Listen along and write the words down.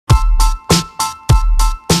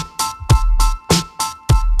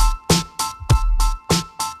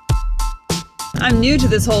I'm new to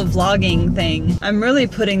this whole vlogging thing. I'm really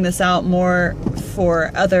putting this out more for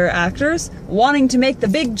other actors wanting to make the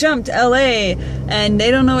big jump to LA and they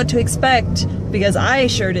don't know what to expect, because I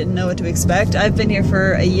sure didn't know what to expect. I've been here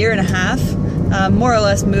for a year and a half, more or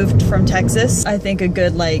less moved from Texas. I think a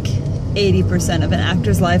good like 80% of an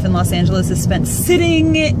actor's life in Los Angeles is spent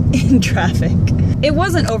sitting in traffic. It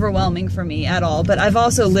wasn't overwhelming for me at all, but I've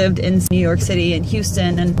also lived in New York City and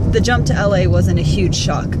Houston, and the jump to LA wasn't a huge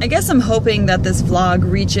shock. I guess I'm hoping that this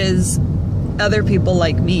vlog reaches other people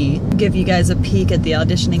like me, give you guys a peek at the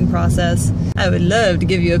auditioning process. I would love to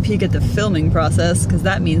give you a peek at the filming process, because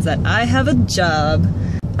that means that I have a job.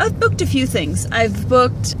 I've booked a few things. I've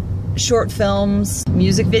booked short films,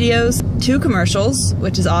 music videos, 2 commercials,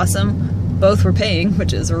 which is awesome. Both were paying,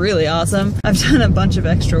 which is really awesome. I've done a bunch of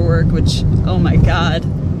extra work, which, oh my god.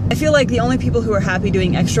 I feel like the only people who are happy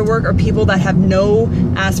doing extra work are people that have no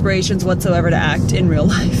aspirations whatsoever to act in real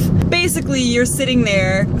life. Basically, you're sitting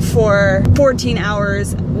there for 14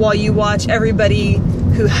 hours while you watch everybody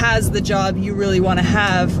who has the job you really want to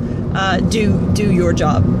have do your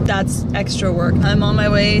job. That's extra work. I'm on my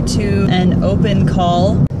way to an open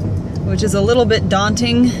call, which is a little bit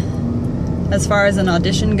daunting as far as an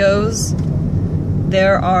audition goes.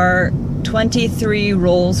 There are 23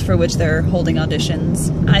 roles for which they're holding auditions.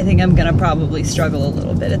 I think I'm gonna probably struggle a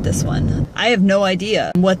little bit at this one. I have no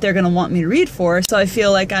idea what they're gonna want me to read for, so I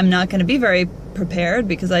feel like I'm not gonna be very prepared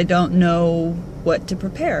because I don't know what to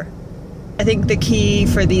prepare. I think the key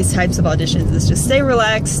for these types of auditions is just stay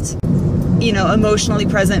relaxed, you know, emotionally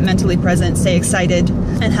present, mentally present, stay excited,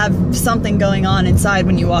 and have something going on inside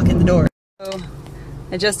when you walk in the door. So,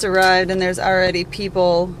 I just arrived and there's already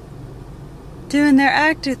people doing their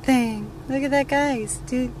actor thing. Look at that guy, he's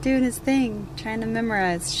doing his thing, trying to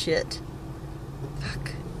memorize shit.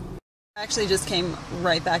 Fuck. I actually just came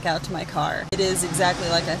right back out to my car. It is exactly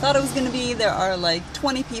like I thought it was gonna be. There are like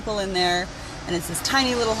 20 people in there and it's this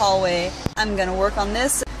tiny little hallway. I'm gonna work on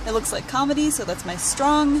this. It looks like comedy, so that's my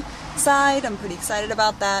strong side. I'm pretty excited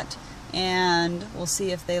about that, and we'll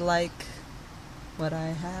see if they like what I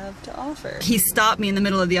have to offer. He stopped me in the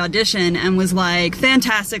middle of the audition and was like,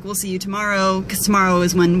 fantastic, we'll see you tomorrow, because tomorrow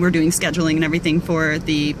is when we're doing scheduling and everything for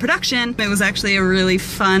the production. It was actually a really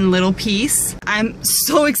fun little piece. I'm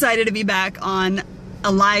so excited to be back on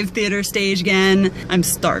a live theater stage again. I'm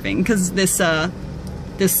starving because this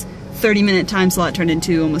 30-minute time slot turned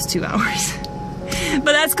into almost 2 hours.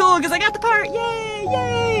 But that's cool because I got the part, yay,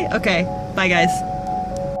 yay! Okay, bye guys.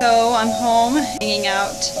 So I'm home, hanging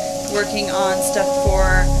out, working on stuff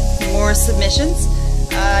for more submissions.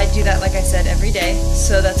 I do that, like I said, every day.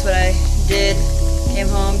 So that's what I did. Came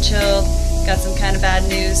home, chilled, got some kind of bad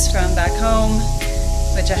news from back home,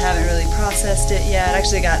 which I haven't really processed it yet. I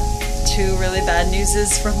actually got 2 really bad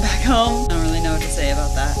newses from back home. I don't really know what to say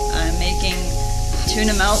about that. I'm making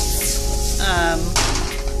tuna melts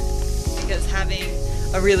because having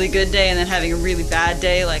a really good day and then having a really bad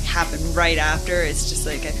day like happen right after, it's just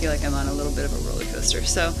like I feel like I'm on a little bit of a roller coaster.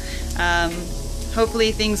 So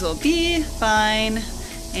hopefully things will be fine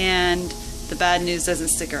and the bad news doesn't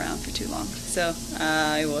stick around for too long. So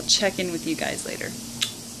I will check in with you guys later.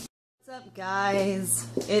 What's up guys?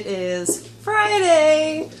 It is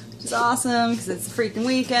Friday, which is awesome because it's a freaking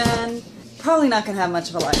weekend. Probably not gonna have much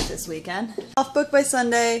of a life this weekend. Off book by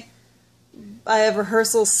Sunday. I have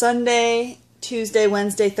rehearsal Sunday, Tuesday,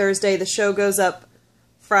 Wednesday, Thursday. The show goes up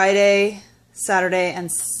Friday, Saturday, and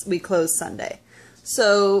we close Sunday.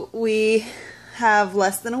 So we have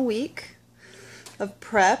less than a week of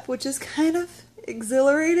prep, which is kind of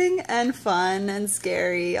exhilarating and fun and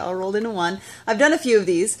scary all rolled into one. I've done a few of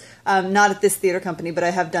these, not at this theater company, but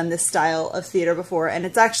I have done this style of theater before, and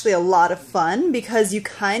it's actually a lot of fun because you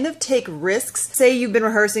kind of take risks. Say you've been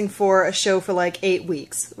rehearsing for a show for like 8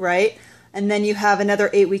 weeks, right? And then you have another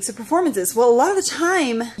 8 weeks of performances. Well, a lot of the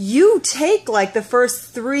time, you take like the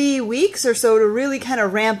first 3 weeks or so to really kind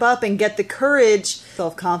of ramp up and get the courage,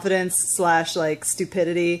 self-confidence slash like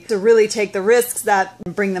stupidity, to really take the risks that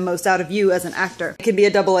bring the most out of you as an actor. It can be a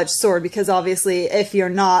double-edged sword because obviously if you're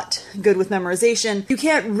not good with memorization, you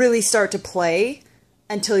can't really start to play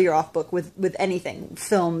until you're off book with anything,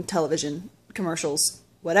 film, television, commercials,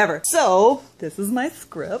 whatever. So, this is my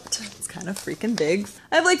script. It's kind of freaking big.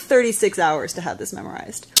 I have like 36 hours to have this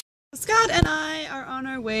memorized. Scott and I are on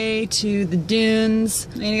our way to the dunes.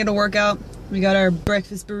 We're gonna get a workout. We got our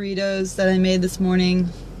breakfast burritos that I made this morning.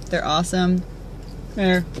 They're awesome.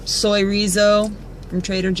 They're soy rizo from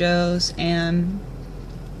Trader Joe's and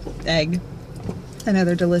egg and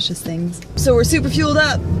other delicious things. So we're super fueled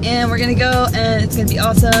up and we're gonna go and it's gonna be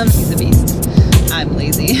awesome. He's a beast. I'm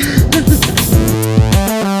lazy.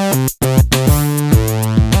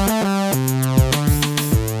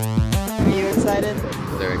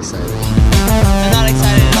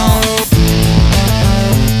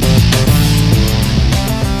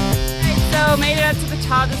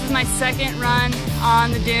 is my second run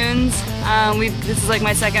on the dunes. This is like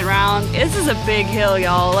my second round. This is a big hill,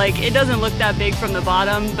 y'all. Like, it doesn't look that big from the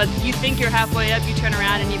bottom, but you think you're halfway up, you turn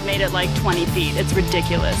around and you've made it like 20 feet. It's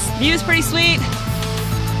ridiculous. View's pretty sweet.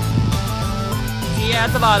 See ya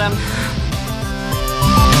at the bottom.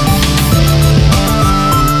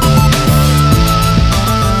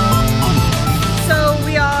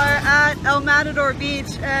 Matador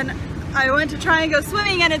Beach, and I went to try and go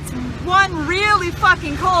swimming, and it's one, really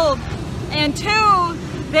fucking cold, and two,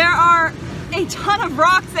 there are a ton of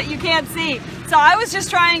rocks that you can't see. So I was just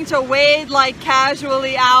trying to wade like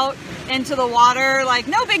casually out into the water, like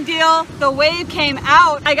no big deal. The wave came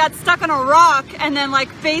out, I got stuck on a rock and then like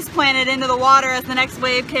face planted into the water as the next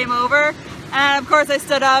wave came over. And of course I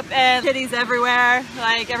stood up and titties everywhere.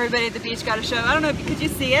 Like everybody at the beach got a show. I don't know, could you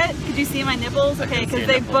see it? Could you see my nipples? Okay, because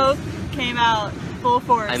they both came out full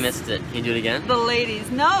force. I missed it. Can you do it again? The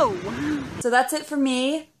ladies, no. So that's it for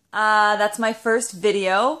me. That's my first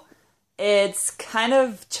video. It's kind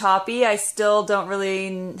of choppy. I still don't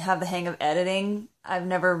really have the hang of editing. I've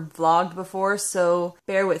never vlogged before, so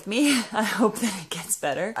bear with me. I hope that it gets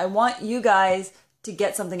better. I want you guys to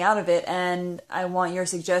get something out of it, and I want your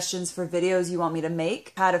suggestions for videos you want me to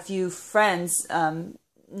make. I had a few friends,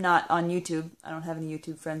 not on YouTube. I don't have any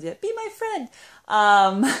YouTube friends yet. Be my friend.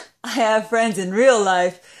 I have friends in real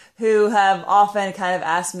life who have often kind of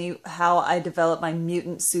asked me how I develop my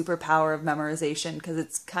mutant superpower of memorization, because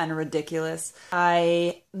it's kind of ridiculous.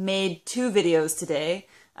 I made 2 videos today.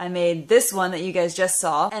 I made this one that you guys just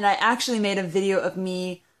saw, and I actually made a video of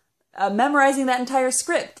me memorizing that entire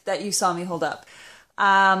script that you saw me hold up.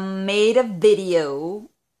 Made a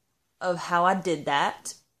video of how I did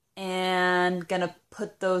that, and gonna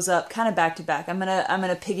put those up kind of back to back. I'm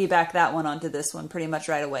gonna piggyback that one onto this one pretty much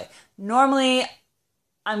right away. Normally,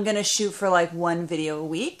 I'm gonna shoot for like 1 video a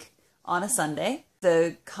week on a Sunday.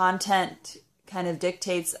 The content kind of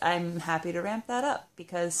dictates I'm happy to ramp that up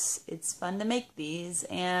because it's fun to make these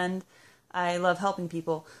and I love helping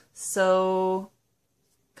people. So,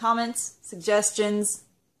 comments, suggestions,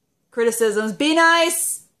 criticisms, be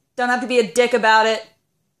nice! Don't have to be a dick about it.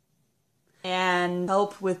 And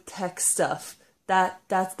help with tech stuff.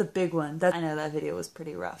 That's the big one. I know that video was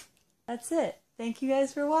pretty rough. That's it. Thank you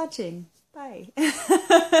guys for watching. Bye.